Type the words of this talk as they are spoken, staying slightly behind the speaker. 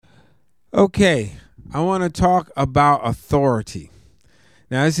Okay, I want to talk about authority.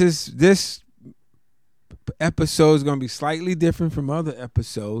 Now, this episode is going to be slightly different from other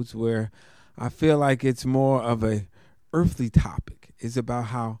episodes where I feel like it's more of a earthly topic. It's about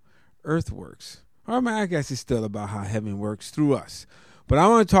how earth works. Or I guess it's still about how heaven works through us. But I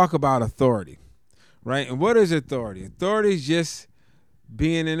want to talk about authority, right? And what is authority? Authority is just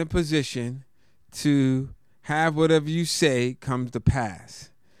being in a position to have whatever you say come to pass.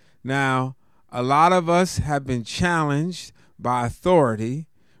 Now, a lot of us have been challenged by authority,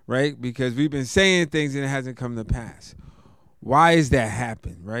 right? Because we've been saying things and it hasn't come to pass. Why is that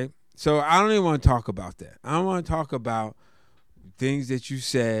happen, right? So I don't even want to talk about that. I don't want to talk about things that you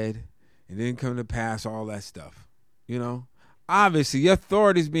said and didn't come to pass, all that stuff. You know, obviously your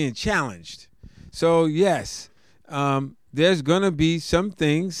authority is being challenged. So yes, there's going to be some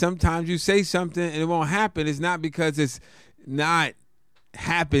things. Sometimes you say something and it won't happen. It's not because it's not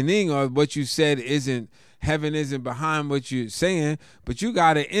happening or what you said isn't, heaven isn't behind what you're saying, but you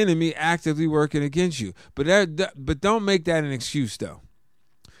got an enemy actively working against you. But don't make that an excuse, though.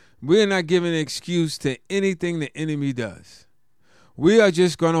 We're not giving an excuse to anything the enemy does. We are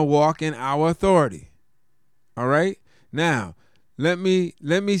just going to walk in our authority. All right? Now, let me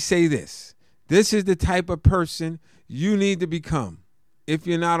say this. This is the type of person you need to become if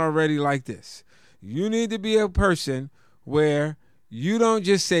you're not already like this. You need to be a person where you don't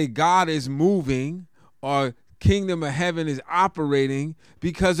just say God is moving or kingdom of heaven is operating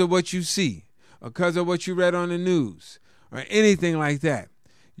because of what you see or because of what you read on the news or anything like that.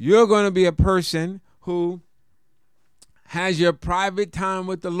 You're going to be a person who has your private time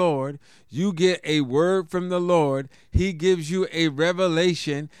with the Lord. You get a word from the Lord. He gives you a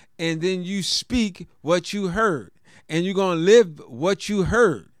revelation, and then you speak what you heard. And you're going to live what you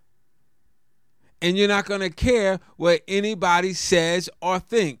heard. And you're not going to care what anybody says or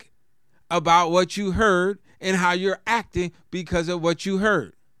think about what you heard and how you're acting because of what you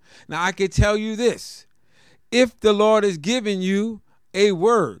heard. Now, I can tell you this. If the Lord is giving you a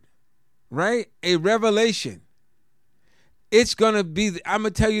word, right, a revelation, it's going to be, I'm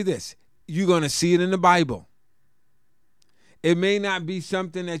going to tell you this, you're going to see it in the Bible. It may not be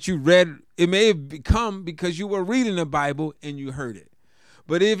something that you read. It may have become because you were reading the Bible and you heard it.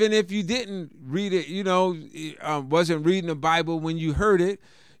 But even if you didn't read it, wasn't reading the Bible when you heard it,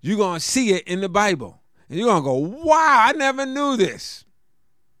 you're going to see it in the Bible. And you're going to go, wow, I never knew this,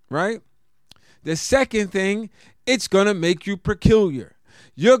 right? The second thing, it's going to make you peculiar.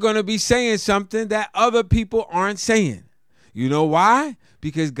 You're going to be saying something that other people aren't saying. You know why?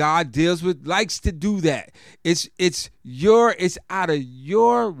 Because God likes to do that. It's out of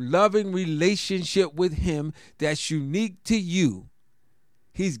your loving relationship with him that's unique to you.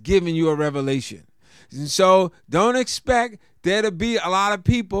 He's giving you a revelation. And so don't expect there to be a lot of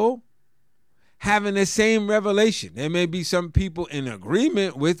people having the same revelation. There may be some people in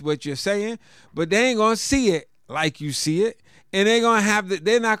agreement with what you're saying, but they ain't going to see it like you see it. And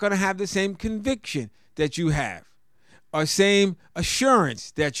they're not going to have the same conviction that you have or same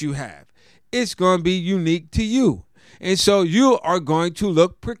assurance that you have. It's going to be unique to you. And so you are going to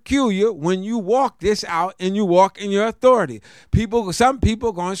look peculiar when you walk this out and you walk in your authority. Some people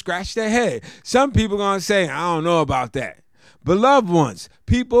are going to scratch their head. Some people are going to say, I don't know about that. Beloved ones,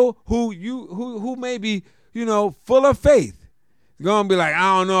 people who may be, full of faith, you're going to be like,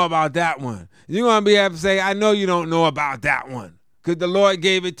 I don't know about that one. You're going to be able to say, I know you don't know about that one because the Lord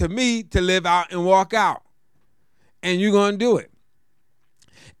gave it to me to live out and walk out. And you're going to do it.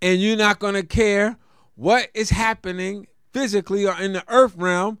 And you're not going to care what is happening physically or in the earth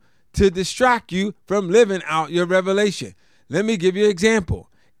realm to distract you from living out your revelation. Let me give you an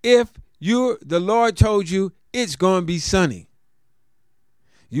example. If the Lord told you it's going to be sunny,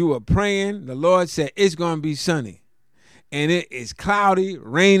 you were praying, the Lord said it's going to be sunny, and it is cloudy,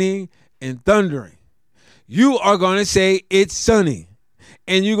 raining, and thundering. You are going to say it's sunny,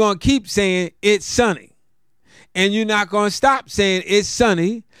 and you're going to keep saying it's sunny. And you're not going to stop saying it's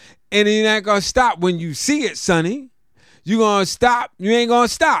sunny. And you're not going to stop when you see it sunny. You're going to stop. You ain't going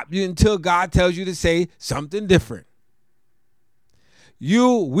to stop until God tells you to say something different.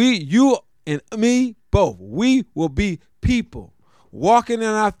 You and me both. We will be people walking in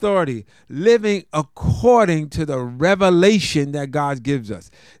authority, living according to the revelation that God gives us.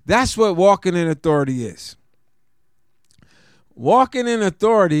 That's what walking in authority is. Walking in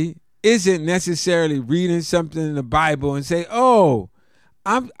authority isn't necessarily reading something in the Bible and say, oh,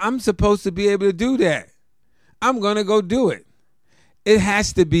 I'm supposed to be able to do that. I'm going to go do it. It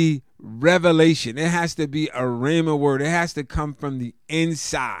has to be revelation. It has to be a rhema word. It has to come from the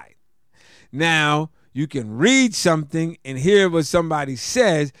inside. Now, You can read something and hear what somebody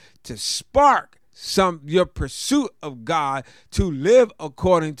says to spark your pursuit of God, to live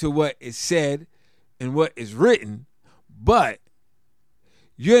according to what is said and what is written. But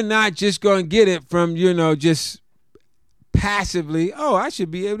you're not just going to get it from, just passively, oh, I should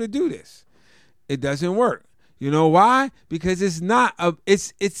be able to do this. It doesn't work. You know why? Because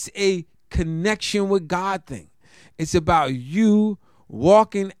it's a connection with God thing. It's about you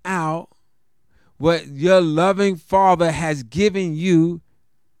walking out what your loving Father has given you.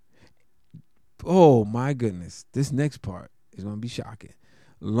 Oh my goodness. This next part is going to be shocking.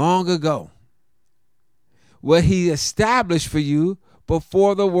 Long ago, what he established for you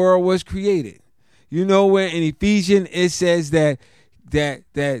before the world was created. You know where in Ephesians it says that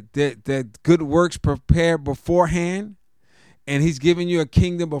good works prepared beforehand, and he's giving you a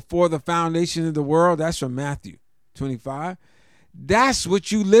kingdom before the foundation of the world. That's from Matthew 25. That's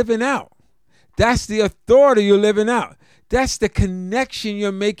what you living out. That's the authority you're living out. That's the connection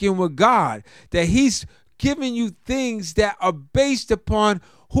you're making with God, that he's giving you things that are based upon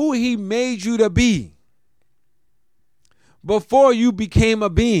who he made you to be before you became a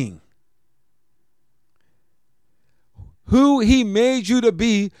being. Who he made you to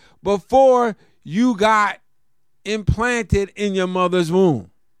be before you got implanted in your mother's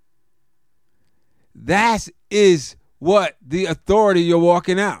womb. That is what the authority you're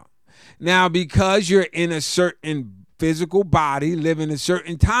walking out. Now, because you're in a certain physical body, living a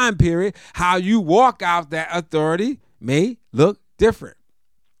certain time period, how you walk out that authority may look different.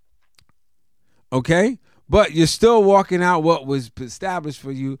 Okay? But you're still walking out what was established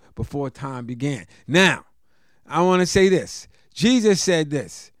for you before time began. Now, I want to say this. Jesus said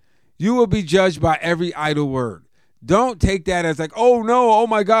this: you will be judged by every idle word. Don't take that as like, oh no, oh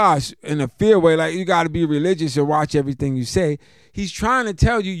my gosh, in a fear way, like you got to be religious and watch everything you say. He's trying to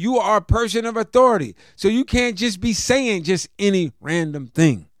tell you, you are a person of authority. So you can't just be saying just any random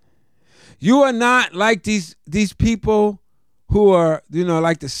thing. You are not like these people who are,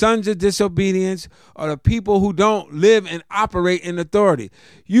 like the sons of disobedience, or the people who don't live and operate in authority.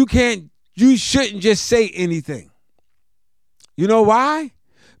 You shouldn't just say anything. You know why?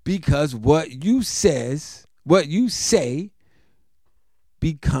 Because what you say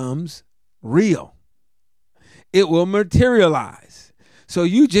becomes real. It will materialize. So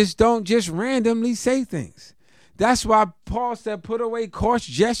you just don't just randomly say things. That's why Paul said, put away coarse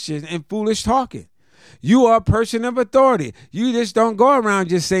gestures and foolish talking. You are a person of authority. You just don't go around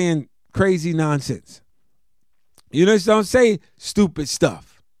just saying crazy nonsense. You just don't say stupid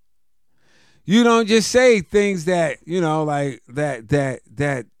stuff. You don't just say things that, like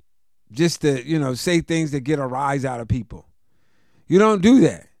that just to, say things that get a rise out of people. You don't do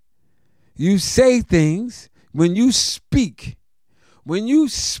that. You say things when you speak. When you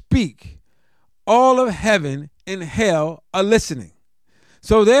speak, all of heaven and hell are listening.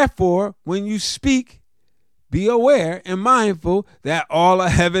 So therefore, when you speak, be aware and mindful that all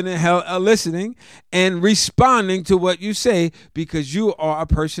of heaven and hell are listening and responding to what you say, because you are a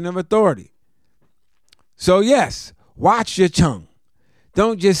person of authority. So yes, watch your tongue.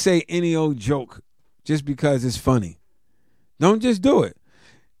 Don't just say any old joke just because it's funny. Don't just do it.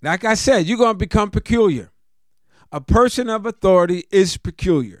 Like I said, you're going to become peculiar. A person of authority is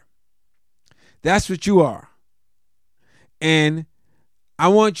peculiar. That's what you are. And I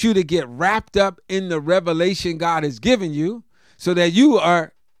want you to get wrapped up in the revelation God has given you so that you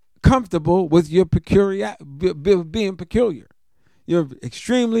are comfortable with your being peculiar. You're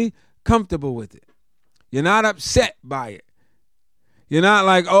extremely comfortable with it. You're not upset by it. You're not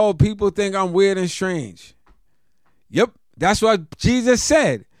like, oh, people think I'm weird and strange. Yep, that's what Jesus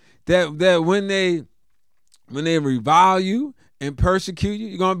said. That when they revile you and persecute you,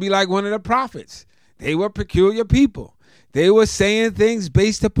 you're going to be like one of the prophets. They were peculiar people. They were saying things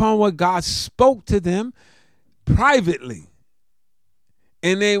based upon what God spoke to them privately.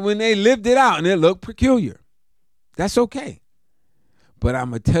 And when they lived it out and it looked peculiar, that's okay. But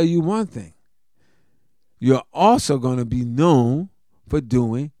I'm going to tell you one thing. You're also going to be known for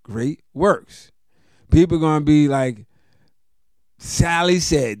doing great works. People are going to be like, Sally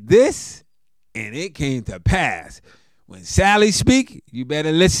said this, and it came to pass. When Sally speak, you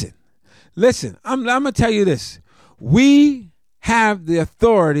better listen. Listen, I'm going to tell you this. We have the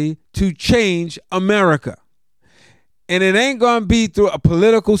authority to change America. And it ain't going to be through a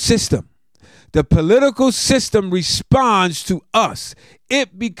political system. The political system responds to us. It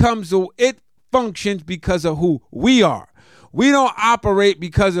functions because of who we are. We don't operate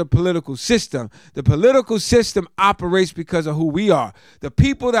because of political system. The political system operates because of who we are. The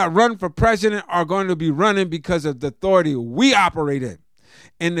people that run for president are going to be running because of the authority we operate in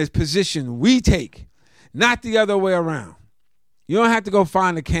and the position we take. not the other way around. You don't have to go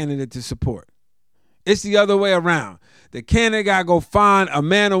find a candidate to support. It's the other way around. The candidate got to go find a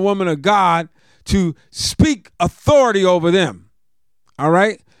man or woman of God to speak authority over them. All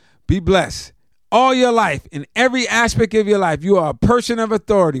right? Be blessed. All your life, in every aspect of your life, you are a person of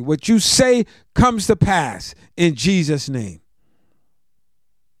authority. What you say comes to pass in Jesus' name.